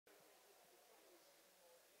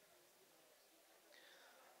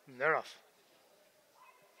they're off.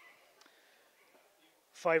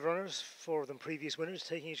 5 runners, 4 of them previous winners,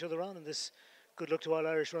 taking each other on in this good luck to all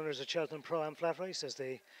Irish runners at Cheltenham Pro-Am Flat Race as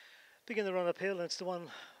they begin the run uphill. And it's the one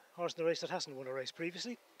horse in the race that hasn't won a race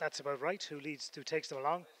previously. That's About Right, who takes them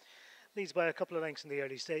along. Leads by a couple of lengths in the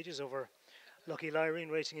early stages over Lucky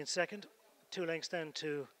Lyrene, racing in second. 2 lengths then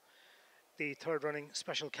to the third running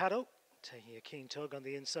Special Caddo, taking a keen tug on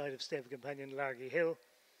the inside of stable companion Largy Hill,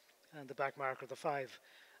 and the back marker, the 5,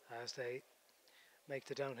 as they make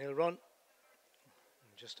the downhill run.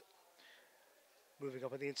 And just moving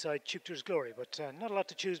up on the inside, Teuchters Glory, but not a lot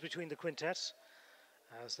to choose between the quintets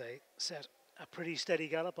as they set a pretty steady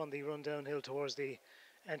gallop on the run downhill towards the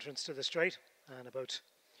entrance to the straight, and about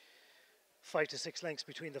 5 to 6 lengths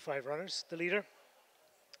between the 5 runners. The leader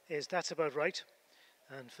is That's About Right,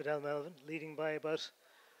 and Fidel Melvin leading by about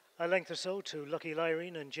a length or so to Lucky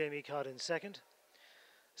Lyrene and Jamie Codd in second.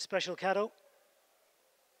 Special Caddo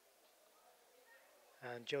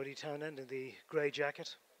and Jodie Townend in the grey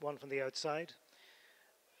jacket, one from the outside,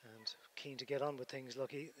 and keen to get on with things.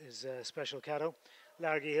 Lucky is Special Caddo.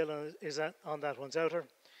 Largy Hill is on that one's outer,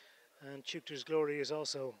 and Teuchters Glory is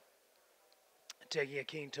also taking a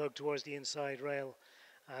keen tug towards the inside rail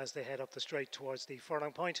as they head up the straight towards the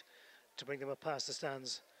furlong point to bring them up past the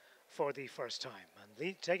stands for the first time.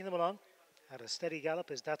 And taking them along at a steady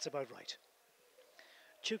gallop is That's About Right.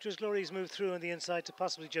 Teuchters Glory's moved through on the inside to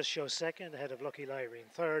possibly just show second, ahead of Lucky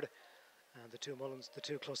Lyrene third, and the 2 Mullins, the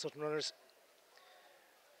 2 Close Sutton runners,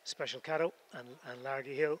 Special Caddo and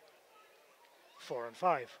Largy Hill, 4 and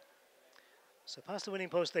 5. So past the winning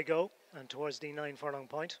post they go, and towards the 9 furlong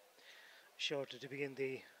point, shorter to begin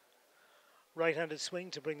the right-handed swing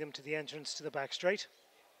to bring them to the entrance to the back straight,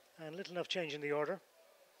 and little enough change in the order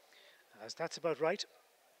as That's About Right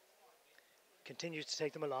continues to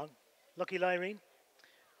take them along. Lucky Lyrene,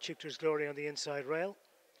 Teuchters Glory on the inside rail,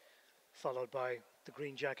 followed by the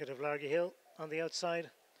green jacket of Largy Hill on the outside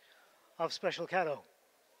of Special Caddo.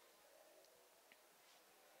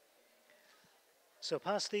 So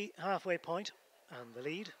past the halfway point and the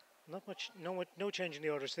lead, not much, no change in the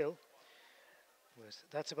order still. With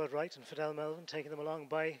That's About Right and Fidel Melvin taking them along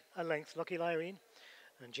by a length. Lucky Lyrene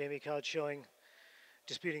and Jamie Codd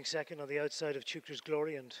disputing second on the outside of Teuchters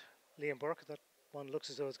Glory and Liam Burke. That one looks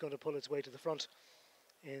as though it's going to pull its way to the front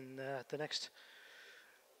in the next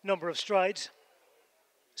number of strides.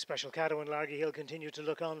 Special Caddo and Largy Hill continue to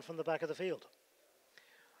look on from the back of the field.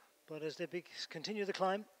 But as they continue the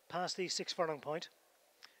climb past the 6 furlong point,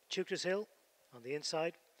 Teuchters Hill on the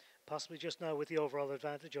inside, possibly just now with the overall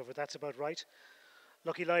advantage over That's About Right.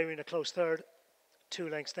 Lucky Lyrene a close third, 2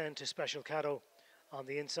 lengths then to Special Caddo on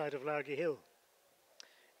the inside of Largy Hill.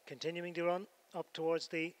 Continuing to run up towards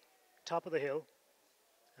the top of the hill,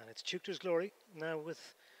 and it's Teuchters Glory now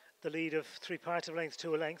with the lead of 3 parts of length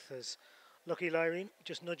to a length, as Lucky Lyrene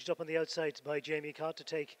just nudged up on the outside by Jamie Codd to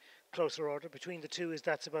take closer order. Between the 2 is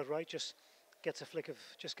That's About Right, just gets a flick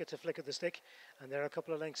of the stick, and they're a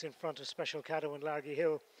couple of lengths in front of Special Caddo and Largy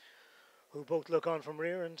Hill, who both look on from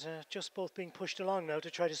rear and just both being pushed along now to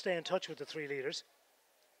try to stay in touch with the 3 leaders.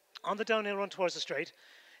 On the downhill run towards the straight,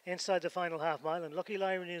 inside the final half mile, and Lucky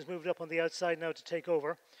Lyrene has moved up on the outside now to take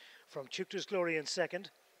over from Teuchters Glory in second.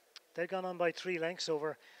 They've gone on by 3 lengths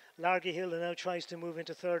over Largy Hill, and now tries to move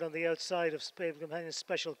into third on the outside of stable companion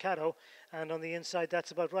Special Caddo, and on the inside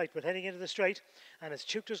That's About Right. But heading into the straight, and it's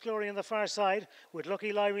Teuchters Glory on the far side with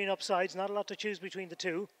Lucky Lyrene upsides. Not a lot to choose between the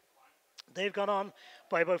 2. They've gone on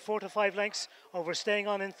by about 4 to 5 lengths over, staying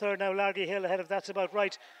on in third now Largy Hill ahead of That's About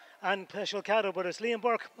Right and Special Caddo. But it's Liam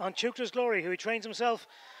Burke on Teuchters Glory, who he trains himself,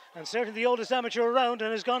 and certainly the oldest amateur around,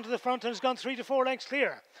 and has gone to the front and has gone 3 to 4 lengths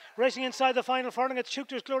clear. Racing inside the final furlong, it's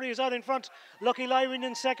Teuchters Glory is out in front. Lucky Lyrene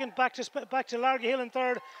in second, back to Largy Hill in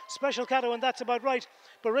third, Special Caddo, and That's About Right.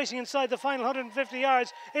 But racing inside the final 150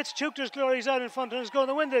 yards, it's Teuchters Glory is out in front and is going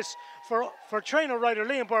to win this for trainer rider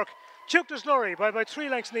Liam Burke. Teuchters Glory by about 3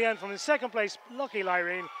 lengths in the end from in second place, Lucky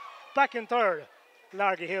Lyrene. Back in third,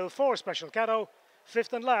 Largy Hill, 4 Special Caddo,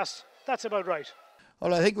 5th and last, That's About Right.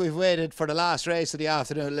 Well, I think we've waited for the last race of the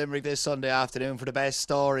afternoon at Limerick this Sunday afternoon for the best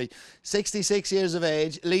story. 66 years of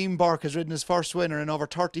age, Liam Burke has ridden his first winner in over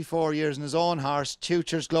 34 years in his own horse,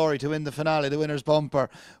 Teuchters Glory, to win the finale, the winner's bumper.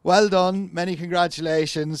 Well done, many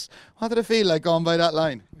congratulations. What did it feel like going by that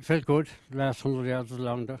line? It felt good. The last 100 yards was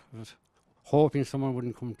long there. I was hoping someone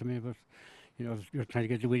wouldn't come to me, but you know, you're trying to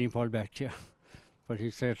get the winning pole back to you. But he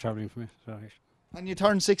stayed travelling for me, so right. And you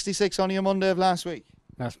turned 66 only a Monday of last week?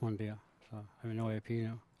 Last Monday, yeah. So I have no AP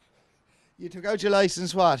now. You took out your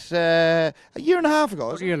licence, what, a year and a half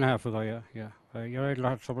ago? A year and a half ago, yeah. I had a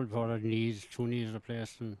lot of trouble before. I had 2 knees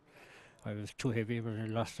replaced, and I was too heavy, but I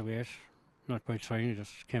lost the weight. not by trying, he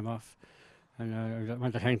just came off. And I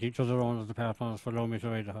want to thank each other owners, the partners, for allowing me to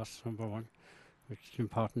ride the horse, number one, which is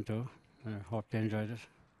important too. And I hope they enjoyed it.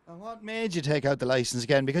 And what made you take out the licence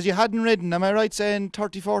again? Because you hadn't ridden, am I right saying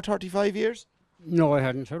 34, 35 years? No, I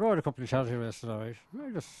hadn't. I rode a couple of charity races, all right.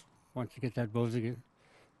 I just wanted to get that buzz again,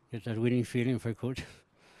 get that winning feeling if I could.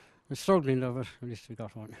 I'm struggling though, but at least we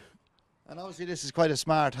got one. And obviously this is quite a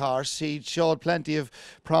smart horse. He showed plenty of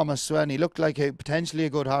promise when he looked like potentially a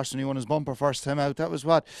good horse when he won his bumper first time out. That was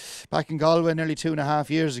what, back in Galway nearly 2.5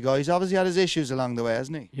 years ago. He's obviously had his issues along the way,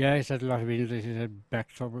 hasn't he? Yeah, he's had a lot of injuries. He's had back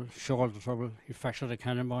trouble, shoulder trouble. He fractured a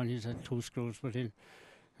cannonbone. He's had 2 screws put in,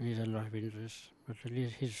 and he's had a lot of injuries. But at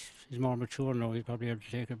least he's more mature now. He's probably able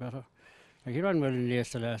to take it better. Like, he ran well in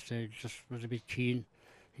Lace the last day. Just was a bit keen.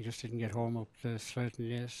 He just didn't get home up the straight in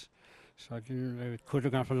Lace. So I could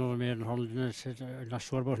have gone for another maiden hurdle, and I said, I'm not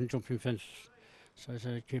sure about him jumping fence. So I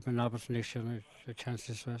said, keep my novice next year, and I chance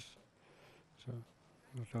this race. So,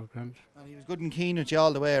 that's all grand. And he was good and keen with you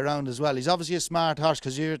all the way around as well. He's obviously a smart horse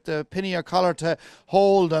because you're at the pin of your collar to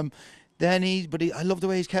hold him. I love the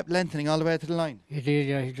way he's kept lengthening all the way to the line. He did,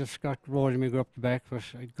 yeah. He just got rolling me up the back, but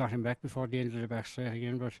I got him back before the end of the back straight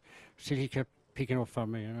again. But still, he kept picking up for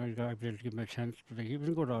me, I was able to give him a chance. But he was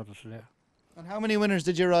a good order today. And how many winners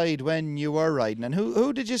did you ride when you were riding? And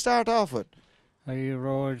who did you start off with? I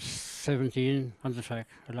rode 17 on the track.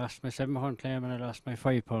 I lost my 7 pound claim and I lost my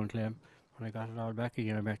 5 pound claim. When I got it all back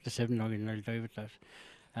again, I'm back to 7 now and I'll die with that.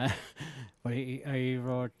 But I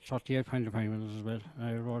rode 38 pound of winners as well.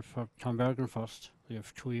 I rode for Tom Bergen first. I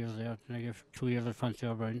gave 2 years there. Then I gave 2 years at Fancy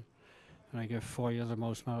O'Brien. And I gave 4 years at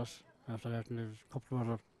Mouse Morris. After that, and there's a couple of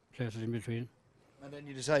other places in between. And then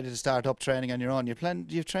you decided to start up training on your own.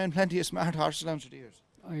 You've trained plenty of smart horses down through the years.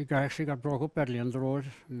 I actually got broke up badly on the road,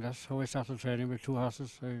 and that's how I started training with 2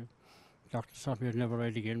 horses. Doctor thought me I'd never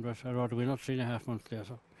ride again, but I rode a winner 3.5 months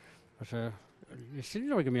later. But it still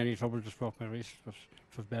didn't give me any trouble, just broke my wrist, but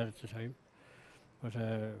it was bad at the time. But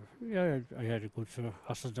yeah, I had a good few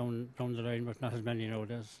horses down the line, but not as many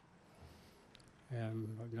nowadays.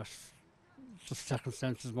 Just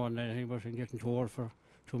circumstances more than anything, but I'm getting too old for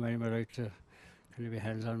too many of my right to kind of be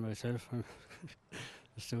hands on myself.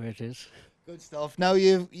 That's the way it is. Good stuff. Now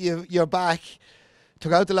you're back.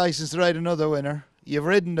 Took out the licence to ride another winner. You've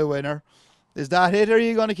ridden the winner. Is that it, or are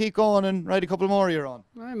you going to keep going and ride a couple more of your own?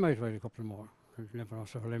 I might ride a couple more. I never know,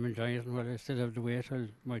 so I'm enjoying it, and while I still have the weight, I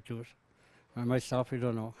might do it. I might stop, I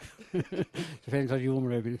don't know. Depends on the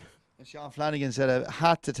humour I've been. Sean Flanagan said, I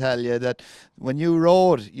had to tell you that when you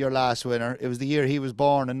rode your last winner, it was the year he was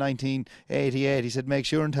born in 1988. He said, make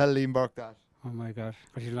sure and tell Liam Burke that. Oh my God,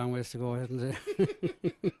 got a long ways to go, hasn't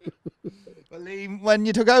it? Well, Liam, when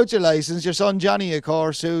you took out your licence, your son Johnny, of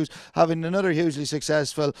course, who's having another hugely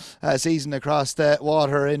successful season across the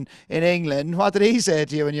water in England, what did he say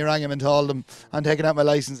to you when you rang him and told him, I'm taking out my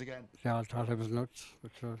licence again? They all thought I was nuts.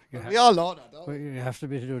 But we all know that, don't we? You have to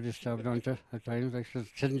be to do this job, don't you? At times, actually,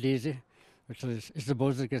 it isn't easy. It's the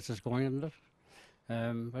buzz that gets us going, isn't it?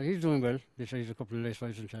 But he's doing well. He's a couple of race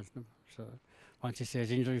rides in Cheltenham. So once he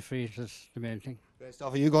stays injury-free, that's the main thing. Great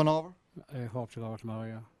stuff. Are you going over? I hope to go over tomorrow,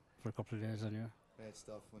 yeah, for a couple of days anyway. Great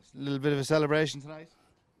stuff. A little bit of a celebration tonight?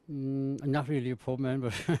 I'm not really a pub man,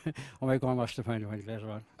 but I might go and watch the final later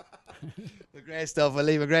on. Well, great stuff. Well,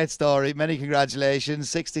 Liam, a great story. Many congratulations.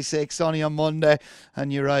 66 only on Monday,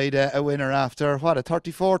 and you ride a winner after, what, a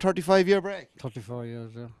 34, 35-year break? 34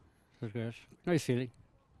 years, yeah. That's great. Nice feeling.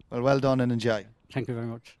 Well done and enjoy. Thank you very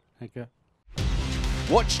much. Thank you.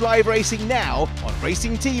 Watch live racing now on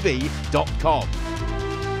racingtv.com.